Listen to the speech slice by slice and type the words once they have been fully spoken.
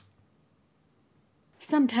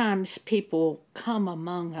Sometimes people come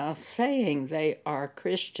among us saying they are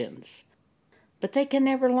Christians, but they can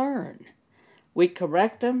never learn. We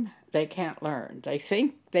correct them, they can't learn. They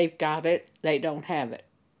think they've got it, they don't have it.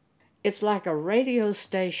 It's like a radio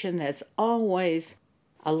station that's always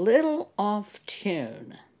a little off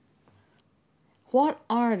tune. What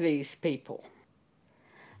are these people?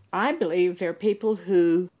 I believe they're people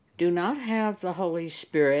who do not have the Holy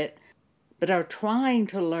Spirit, but are trying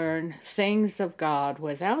to learn things of God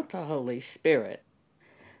without the Holy Spirit.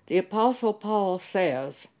 The Apostle Paul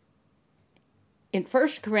says in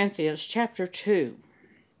 1 Corinthians chapter 2,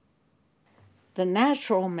 "The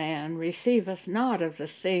natural man receiveth not of the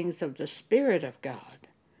things of the Spirit of God,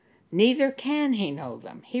 neither can he know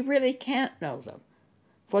them." He really can't know them,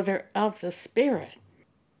 for they're of the Spirit.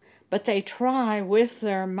 But they try with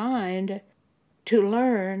their mind to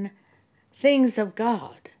learn things of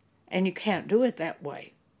God, and you can't do it that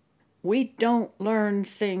way. We don't learn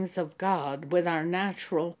things of God with our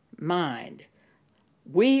natural mind.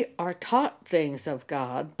 We are taught things of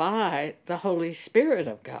God by the Holy Spirit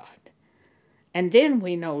of God, and then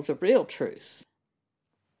we know the real truth.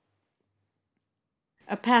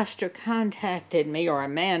 A pastor contacted me, or a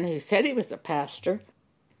man who said he was a pastor,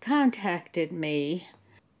 contacted me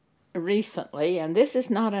recently, and this is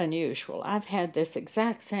not unusual. I've had this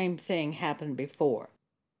exact same thing happen before.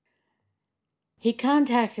 He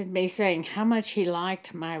contacted me saying how much he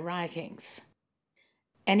liked my writings,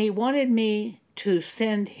 and he wanted me to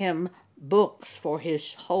send him books for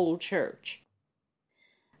his whole church.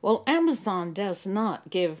 Well, Amazon does not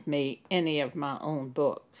give me any of my own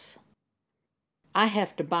books. I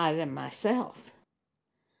have to buy them myself.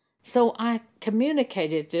 So I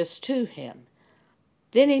communicated this to him.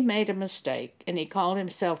 Then he made a mistake, and he called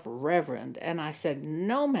himself Reverend, and I said,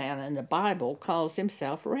 no man in the Bible calls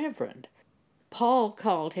himself Reverend. Paul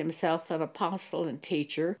called himself an apostle and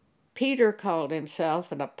teacher. Peter called himself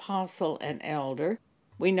an apostle and elder.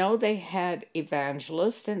 We know they had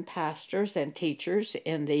evangelists and pastors and teachers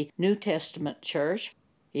in the New Testament church.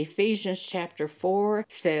 Ephesians chapter 4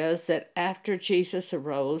 says that after Jesus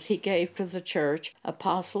arose, he gave to the church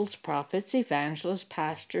apostles, prophets, evangelists,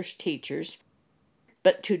 pastors, teachers.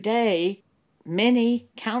 But today, many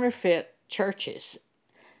counterfeit churches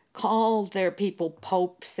call their people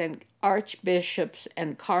popes and archbishops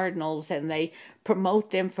and cardinals, and they promote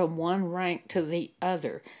them from one rank to the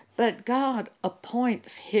other. But God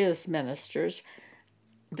appoints his ministers.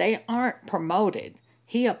 They aren't promoted.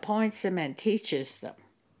 He appoints them and teaches them.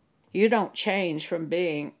 You don't change from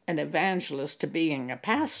being an evangelist to being a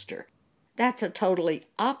pastor. That's a totally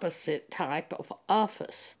opposite type of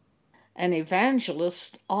office. An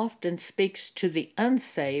evangelist often speaks to the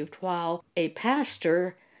unsaved, while a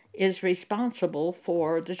pastor is responsible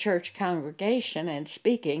for the church congregation and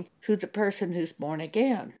speaking to the person who's born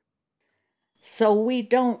again. So we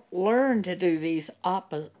don't learn to do these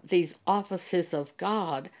offices of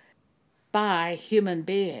God by human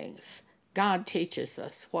beings. God teaches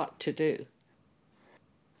us what to do.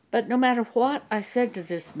 But no matter what I said to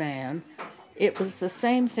this man, it was the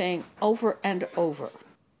same thing over and over.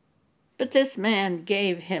 But this man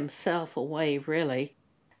gave himself away, really,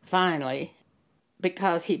 finally,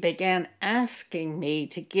 because he began asking me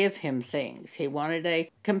to give him things. He wanted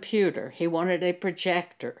a computer. He wanted a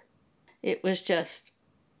projector. It was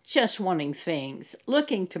just wanting things,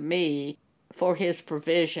 looking to me for his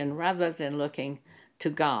provision rather than looking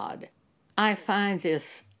to God. I find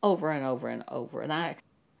this over and over and over, and I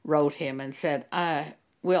wrote him and said, I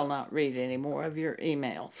will not read any more of your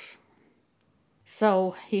emails.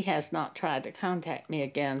 So he has not tried to contact me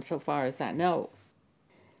again, so far as I know.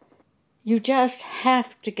 You just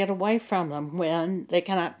have to get away from them when they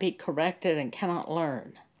cannot be corrected and cannot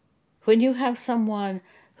learn. When you have someone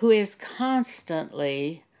who is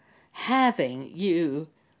constantly having you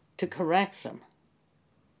to correct them,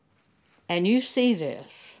 and you see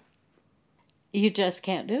this, you just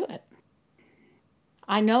can't do it.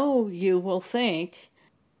 I know you will think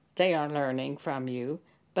they are learning from you,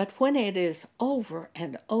 but when it is over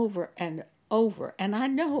and over and over, and I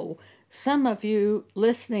know some of you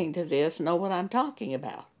listening to this know what I'm talking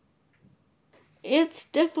about, it's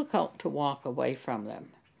difficult to walk away from them.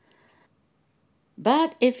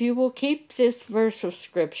 But if you will keep this verse of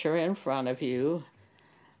Scripture in front of you,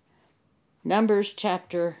 Numbers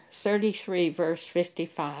chapter 33, verse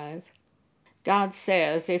 55, God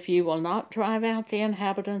says, if you will not drive out the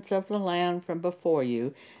inhabitants of the land from before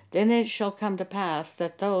you, then it shall come to pass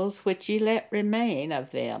that those which ye let remain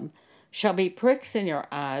of them shall be pricks in your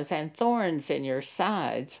eyes and thorns in your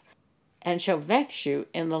sides, and shall vex you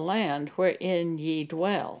in the land wherein ye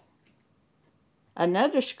dwell.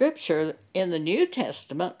 Another scripture in the New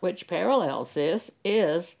Testament which parallels this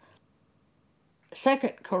is 2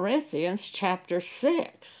 Corinthians chapter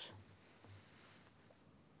 6.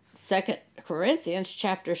 2 Corinthians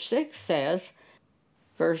chapter 6 says,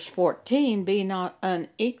 verse 14, "Be not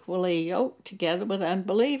unequally yoked together with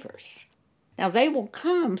unbelievers." Now they will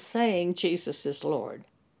come saying Jesus is Lord.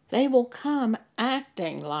 They will come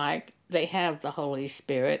acting like they have the Holy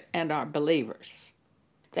Spirit and are believers.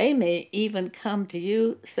 They may even come to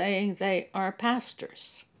you saying they are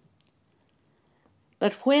pastors.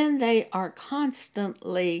 But when they are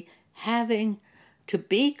constantly having to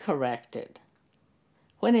be corrected,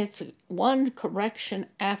 when it's one correction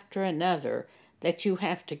after another that you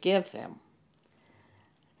have to give them,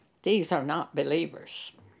 these are not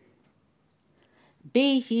believers.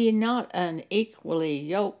 "Be ye not unequally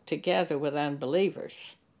yoked together with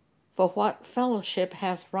unbelievers. For what fellowship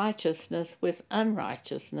hath righteousness with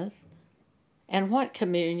unrighteousness? And what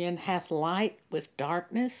communion hath light with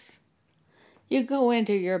darkness?" You go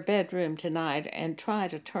into your bedroom tonight and try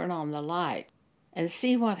to turn on the light and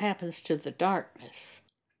see what happens to the darkness.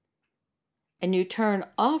 And you turn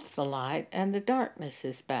off the light and the darkness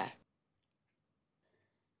is back.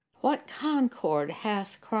 What concord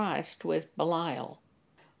hath Christ with Belial?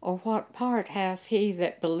 Or what part hath he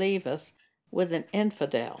that believeth with an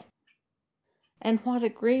infidel? And what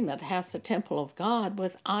agreement hath the temple of God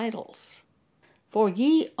with idols? For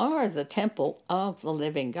ye are the temple of the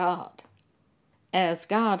living God. As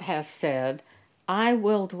God hath said, "I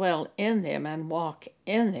will dwell in them and walk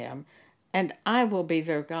in them, and I will be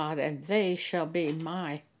their God, and they shall be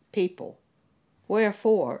my people.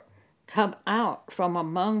 Wherefore, come out from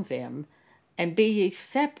among them, and be ye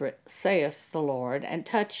separate, saith the Lord, and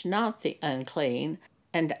touch not the unclean,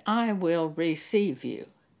 and I will receive you,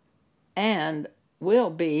 and will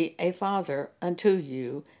be a father unto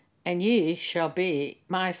you, and ye shall be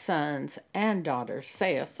my sons and daughters,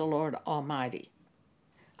 saith the Lord Almighty."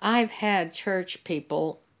 I've had church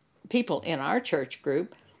people in our church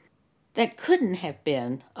group, that couldn't have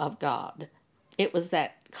been of God. It was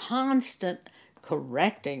that constant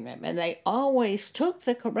correcting them, and they always took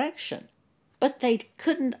the correction, but they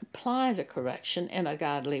couldn't apply the correction in a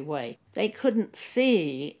godly way. They couldn't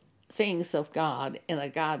see things of God in a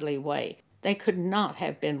godly way. They could not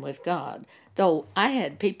have been with God. Though I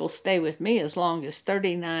had people stay with me as long as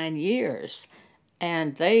 39 years,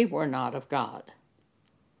 and they were not of God.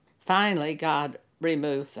 Finally, God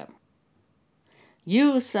removed them.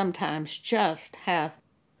 You sometimes just have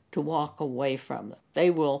to walk away from them.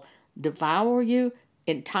 They will devour you,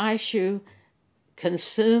 entice you,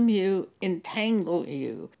 consume you, entangle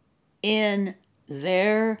you in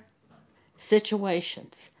their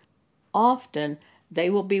situations. Often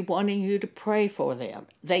they will be wanting you to pray for them.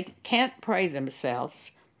 They can't pray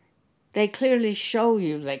themselves. They clearly show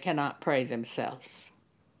you they cannot pray themselves.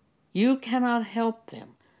 You cannot help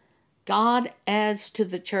them. God adds to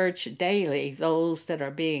the church daily those that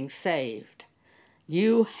are being saved.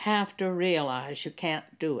 You have to realize you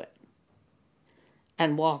can't do it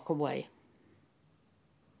and walk away.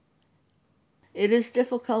 It is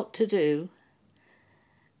difficult to do.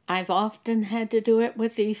 I've often had to do it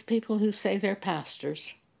with these people who say they're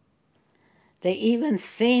pastors. They even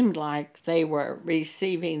seemed like they were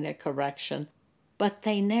receiving the correction, but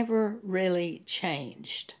they never really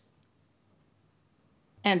changed.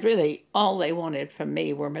 And really, all they wanted from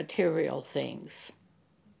me were material things.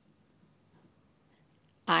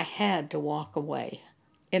 I had to walk away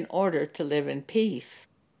in order to live in peace,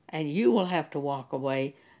 and you will have to walk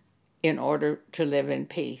away in order to live in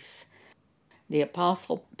peace. The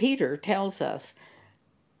Apostle Peter tells us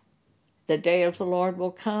the day of the Lord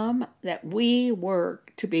will come, that we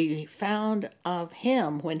work to be found of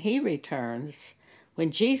him when he returns.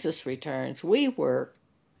 When Jesus returns, we work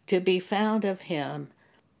to be found of him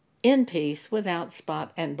in peace, without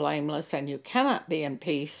spot and blameless. And you cannot be in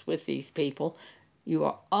peace with these people. You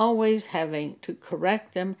are always having to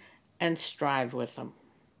correct them and strive with them.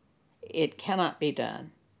 It cannot be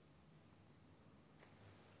done.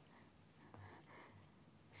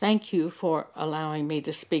 Thank you for allowing me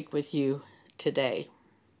to speak with you today.